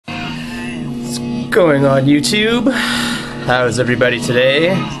What's going on, YouTube? How's everybody today?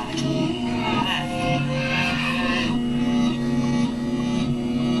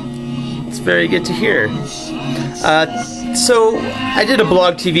 It's very good to hear. So I did a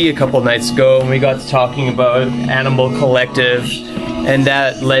blog TV a couple nights ago and we got to talking about Animal Collective, and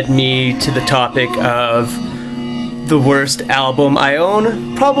that led me to the topic of the worst album I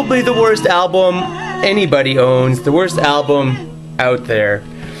own. Probably the worst album anybody owns, the worst album out there.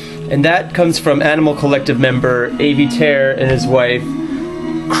 And that comes from Animal Collective member Avey Tare and his wife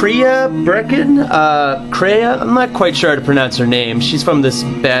Kria Brekkan. Kria? I'm not quite sure how to pronounce her name. She's from this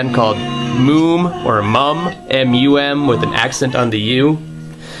band called Moom, or Mum, M-U-M, with an accent on the U.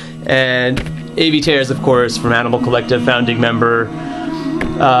 And Avey Tare is, of course, from Animal Collective, founding member.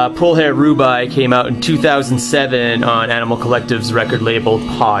 Pullhair Rubeye came out in 2007 on Animal Collective's record label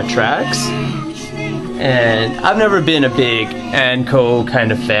Paw Tracks. And I've never been a big Anco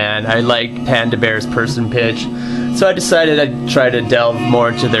kind of fan. I like Panda Bear's Person Pitch. So I decided I'd try to delve more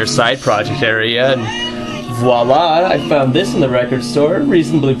into their side project area, and voila, I found this in the record store,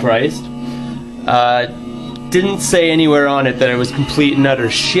 reasonably priced. Didn't say anywhere on it that it was complete and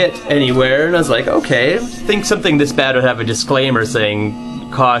utter shit anywhere, and I was like, okay, I think something this bad would have a disclaimer saying,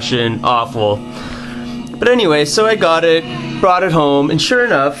 caution, awful. But anyway, so I got it, brought it home, and sure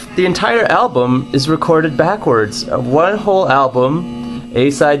enough, the entire album is recorded backwards. One whole album,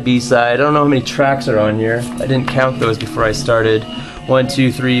 A-side, B-side. I don't know how many tracks are on here. I didn't count those before I started. 1,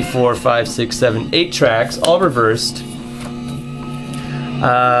 2, 3, 4, 5, 6, 7, 8 tracks, all reversed.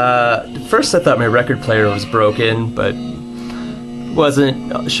 At first I thought my record player was broken, but it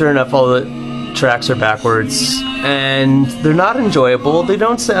wasn't. Sure enough, all the tracks are backwards, and they're not enjoyable. They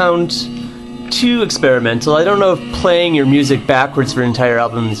don't sound too experimental. I don't know if playing your music backwards for an entire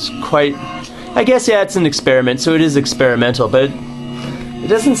album is quite... I guess, yeah, it's an experiment, so it is experimental, but it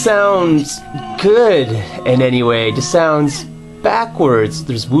doesn't sound good in any way. It just sounds backwards.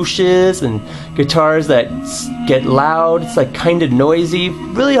 There's whooshes and guitars that get loud. It's like kind of noisy.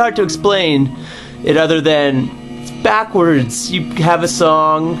 Really hard to explain it other than it's backwards. You have a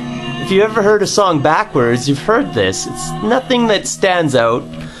song. If you've ever heard a song backwards, you've heard this. It's nothing that stands out.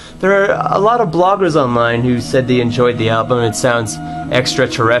 There are a lot of bloggers online who said they enjoyed the album. It sounds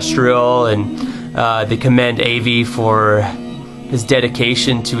extraterrestrial, and they commend Avey for his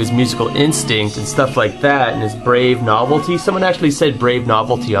dedication to his musical instinct and stuff like that, and his brave novelty. Someone actually said brave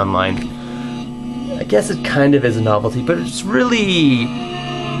novelty online. I guess it kind of is a novelty, but it's really...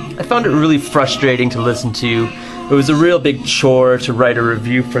 I found it really frustrating to listen to. It was a real big chore to write a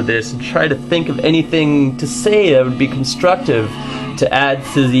review for this and try to think of anything to say that would be constructive to add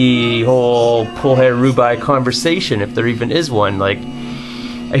to the whole Pullhair Rubeye conversation, if there even is one. Like,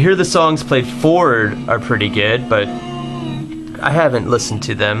 I hear the songs played forward are pretty good, but I haven't listened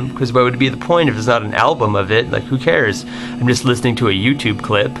to them, because what would be the point if it's not an album of it? Like, who cares? I'm just listening to a YouTube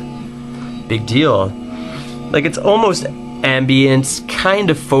clip. Big deal. Like, it's almost ambient, kind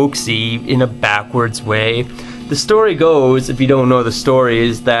of folksy in a backwards way. The story goes, if you don't know the story,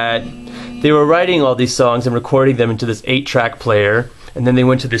 is that they were writing all these songs and recording them into this 8-track player, and then they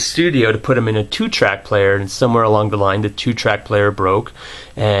went to the studio to put them in a 2-track player, and somewhere along the line the 2-track player broke,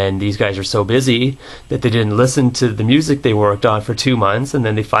 and these guys are so busy that they didn't listen to the music they worked on for 2 months, and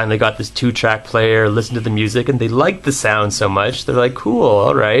then they finally got this 2-track player, listened to the music, and they liked the sound so much, they're like, cool,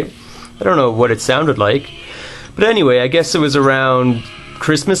 alright. I don't know what it sounded like. But anyway, I guess it was around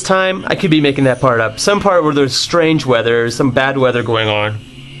Christmas time. I could be making that part up. Some part where there's strange weather, some bad weather going on,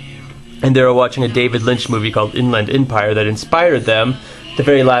 and they were watching a David Lynch movie called Inland Empire that inspired them at the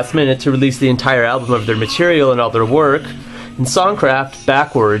very last minute to release the entire album of their material and all their work in Songcraft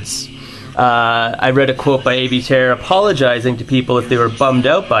backwards. I read a quote by Avey Tare apologizing to people if they were bummed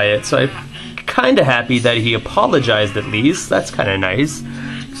out by it, so I'm kind of happy that he apologized at least. That's kind of nice.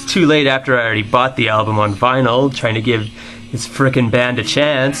 It's too late after I already bought the album on vinyl, trying to give his frickin' band a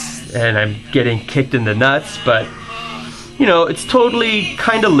chance, and I'm getting kicked in the nuts, but you know, it's totally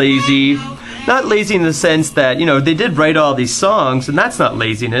kind of lazy. Not lazy in the sense that, you know, they did write all these songs, and that's not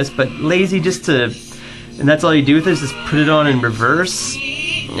laziness, but lazy just to... And that's all you do with it is just put it on in reverse.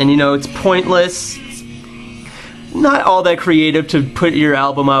 And, you know, it's pointless. It's not all that creative to put your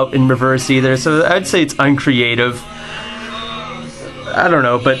album out in reverse either, so I'd say it's uncreative. I don't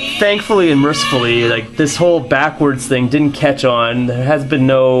know, but thankfully and mercifully, like, this whole backwards thing didn't catch on. There has been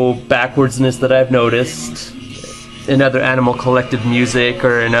no backwardsness that I've noticed in other Animal Collective music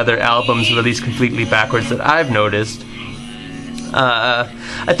or in other albums released completely backwards that I've noticed.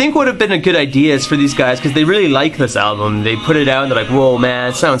 I think what would have been a good idea is for these guys, because they really like this album, they put it out and they're like, whoa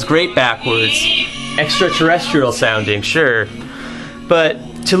man, it sounds great backwards. Extraterrestrial sounding, sure. But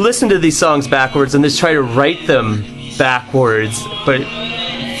to listen to these songs backwards and just try to write them backwards, but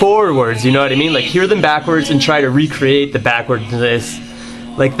forwards, you know what I mean? Like, hear them backwards and try to recreate the backwardness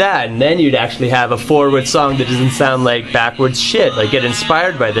like that, and then you'd actually have a forward song that doesn't sound like backwards shit. Like, get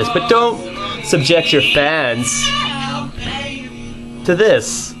inspired by this, but don't subject your fans to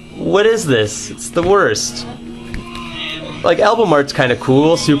this. What is this? It's the worst. Like, album art's kind of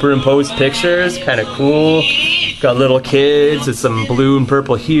cool, superimposed pictures, kind of cool. Got little kids with some blue and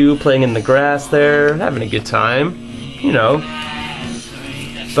purple hue playing in the grass there, having a good time, you know.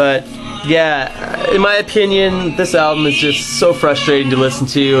 But yeah, in my opinion, this album is just so frustrating to listen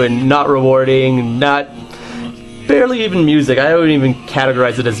to and not rewarding, barely even music. I don't even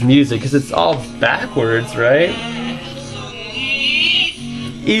categorize it as music because it's all backwards, right?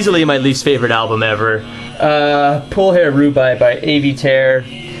 Easily my least favorite album ever. Pullhair Rubeye by Avey Tare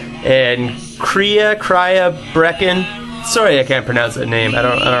and Kria Brekkan. Sorry, I can't pronounce that name. I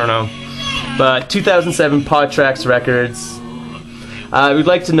don't know. But 2007 Paw Tracks Records. We'd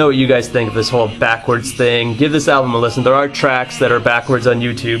like to know what you guys think of this whole backwards thing. Give this album a listen. There are tracks that are backwards on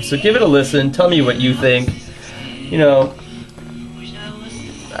YouTube, so give it a listen. Tell me what you think. You know,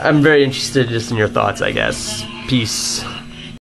 I'm very interested just in your thoughts, I guess. Peace.